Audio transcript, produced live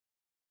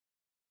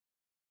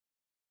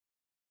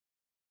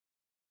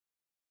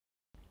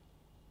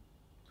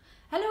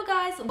Hello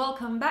guys,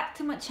 welcome back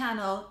to my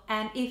channel,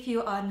 and if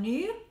you are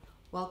new,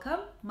 welcome.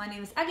 My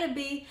name is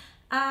Egle,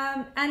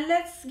 and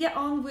let's get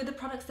on with the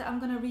products that I'm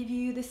going to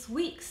review this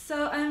week.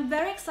 So I'm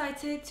very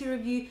excited to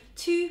review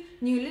two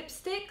new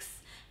lipsticks,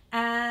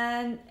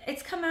 and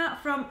it's come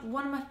out from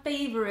one of my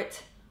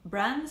favorite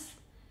brands.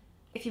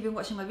 If you've been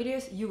watching my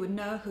videos, you would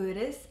know who it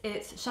is.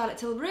 It's Charlotte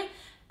Tilbury,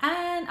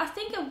 and I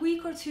think a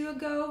week or two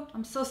ago,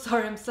 I'm so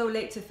sorry I'm so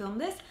late to film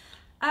this,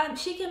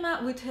 she came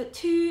out with her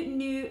two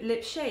new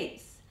lip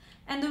shades.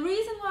 And the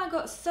reason why I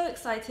got so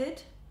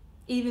excited,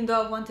 even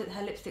though I've wanted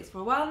her lipsticks for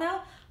a while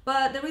now,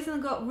 but the reason I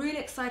got really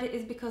excited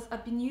is because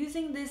I've been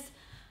using this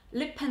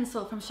lip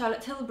pencil from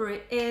Charlotte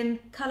Tilbury in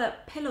color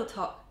Pillow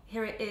Talk.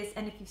 Here it is,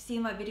 and if you've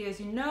seen my videos,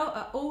 you know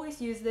I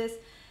always use this.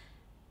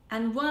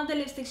 And one of the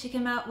lipsticks she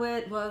came out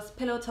with was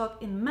Pillow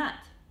Talk in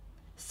matte.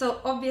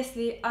 So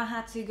obviously I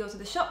had to go to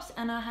the shops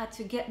and I had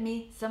to get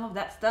me some of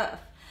that stuff.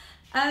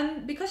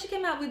 Because she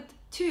came out with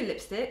two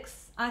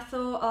lipsticks, I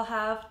thought I'll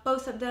have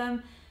both of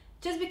them,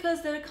 just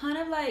because they're kind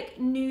of like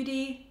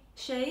nudie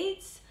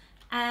shades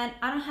and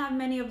I don't have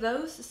many of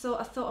those, so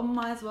I thought I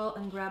might as well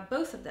and grab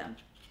both of them.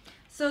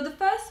 So the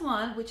first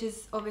one, which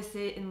is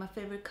obviously in my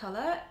favorite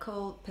color,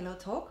 called Pillow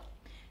Talk,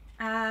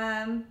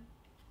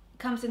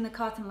 comes in the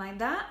carton like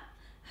that.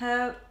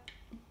 Her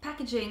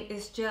packaging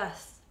is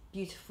just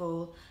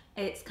beautiful.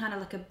 It's kind of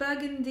like a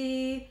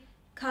burgundy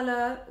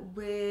color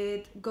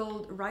with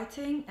gold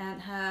writing and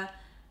her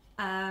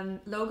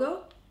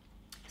logo.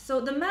 So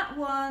the matte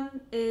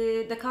one,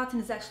 the carton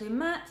is actually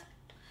matte,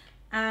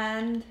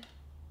 and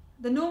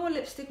the normal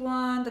lipstick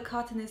one, the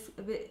carton is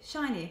a bit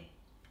shiny.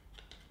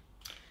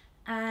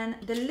 And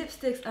the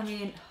lipsticks, I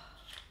mean,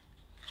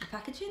 the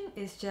packaging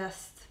is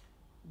just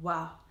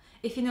wow.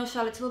 If you know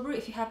Charlotte Tilbury,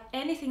 if you have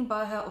anything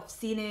by her or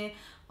seen it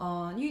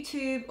on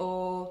YouTube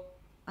or,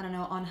 I don't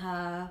know, on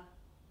her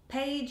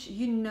page,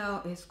 you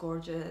know it's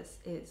gorgeous.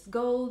 It's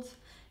gold,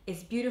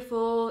 it's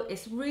beautiful,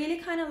 it's really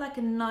kind of like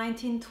a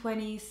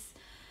 1920s.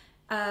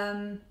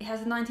 It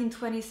has a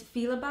 1920s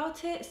feel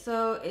about it,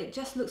 so it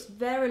just looks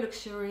very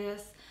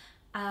luxurious.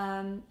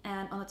 And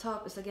on the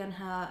top is again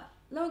her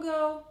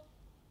logo.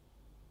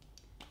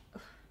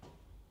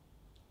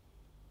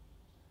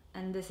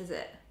 And this is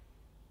it.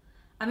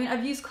 I mean,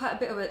 I've used quite a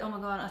bit of it. Oh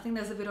my god, I think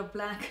there's a bit of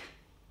black.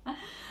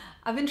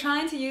 I've been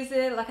trying to use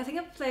it, like I think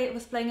I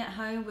was playing at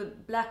home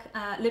with black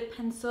lip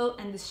pencil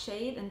and this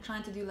shade and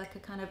trying to do like a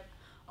kind of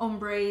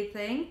ombre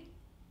thing.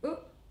 Ooh.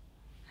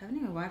 Haven't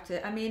even wiped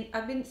it. I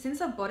mean, since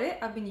I bought it,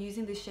 I've been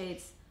using the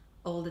shades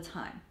all the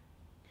time.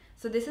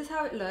 So this is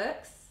how it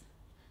looks.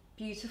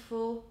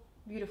 Beautiful,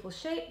 beautiful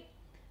shape.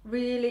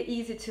 Really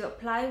easy to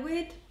apply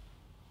with.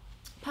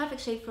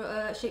 Perfect shape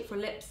for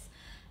lips.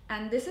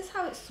 And this is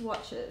how it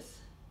swatches.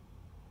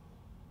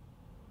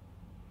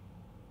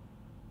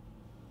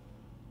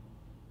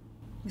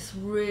 It's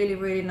really,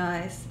 really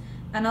nice.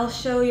 And I'll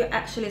show you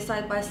actually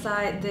side by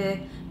side the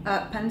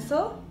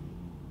pencil.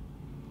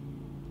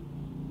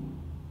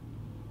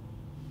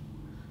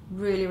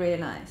 Really, really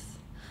nice.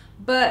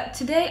 But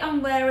today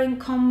I'm wearing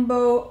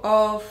combo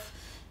of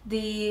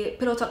the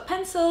Pillow Talk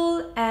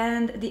pencil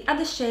and the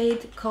other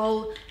shade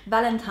called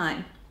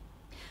Valentine.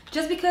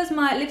 Just because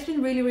my lips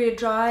been really, really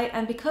dry,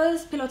 and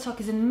because Pillow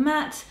Talk is in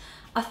matte,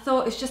 I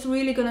thought it's just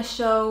really gonna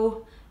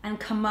show and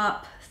come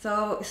up.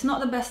 So it's not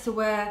the best to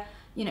wear,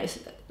 you know,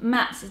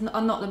 mattes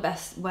are not the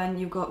best when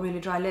you've got really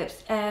dry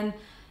lips. And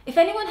if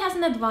anyone has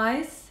an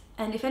advice,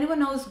 and if anyone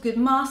knows good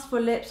masks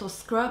for lips or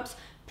scrubs,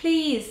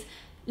 please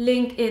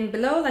link in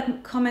below,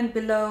 like comment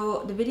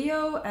below the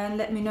video and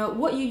let me know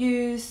what you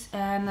use,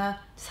 and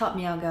just help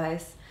me out,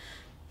 guys.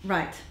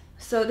 Right,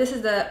 so this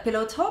is the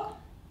Pillow Talk.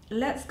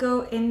 Let's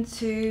go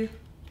into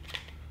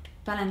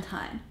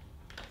Valentine.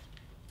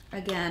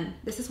 Again,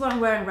 this is what I'm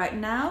wearing right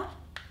now,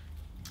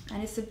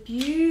 and it's a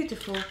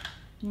beautiful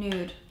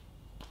nude.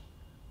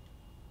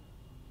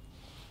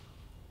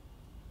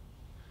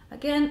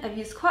 Again, I've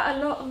used quite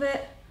a lot of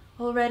it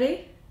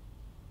already,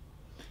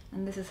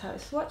 and this is how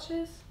it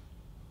swatches.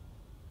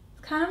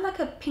 Kind of like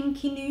a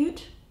pinky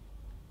nude.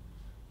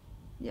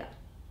 Yeah,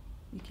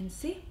 you can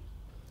see.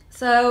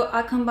 So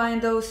I combine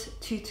those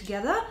two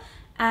together,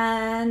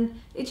 and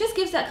it just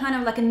gives that kind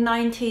of like a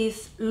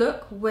 90s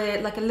look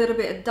with like a little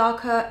bit of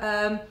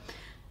darker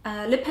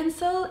lip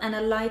pencil and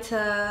a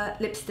lighter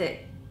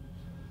lipstick.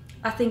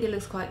 I think it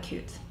looks quite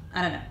cute.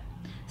 I don't know.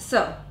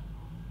 So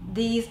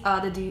these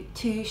are the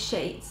two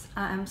shades.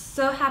 I am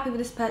so happy with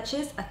this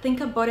purchase. I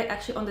think I bought it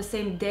actually on the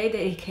same day that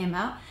it came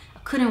out. I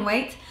couldn't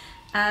wait.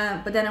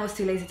 But then I was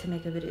too lazy to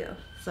make a video.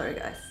 Sorry,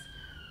 guys.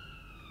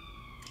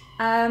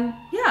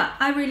 Yeah,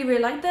 I really,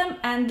 really like them,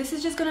 and this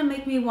is just gonna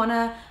make me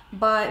wanna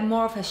buy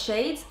more of her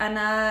shades and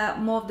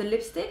more of the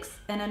lipsticks.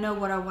 And I know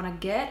what I wanna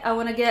get.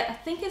 I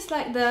think it's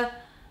like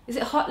is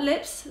it Hot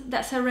Lips?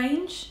 That's her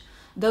range.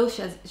 Those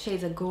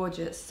shades are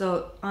gorgeous.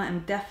 So I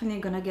am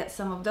definitely gonna get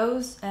some of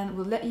those, and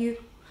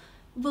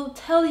we'll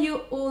tell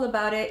you all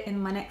about it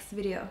in my next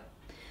video.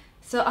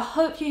 So I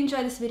hope you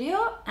enjoyed this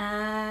video,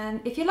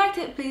 and if you liked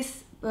it,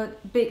 please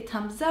big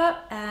thumbs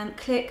up and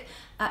click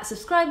that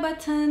subscribe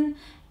button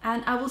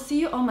and I will see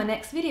you on my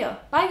next video.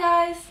 Bye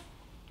guys!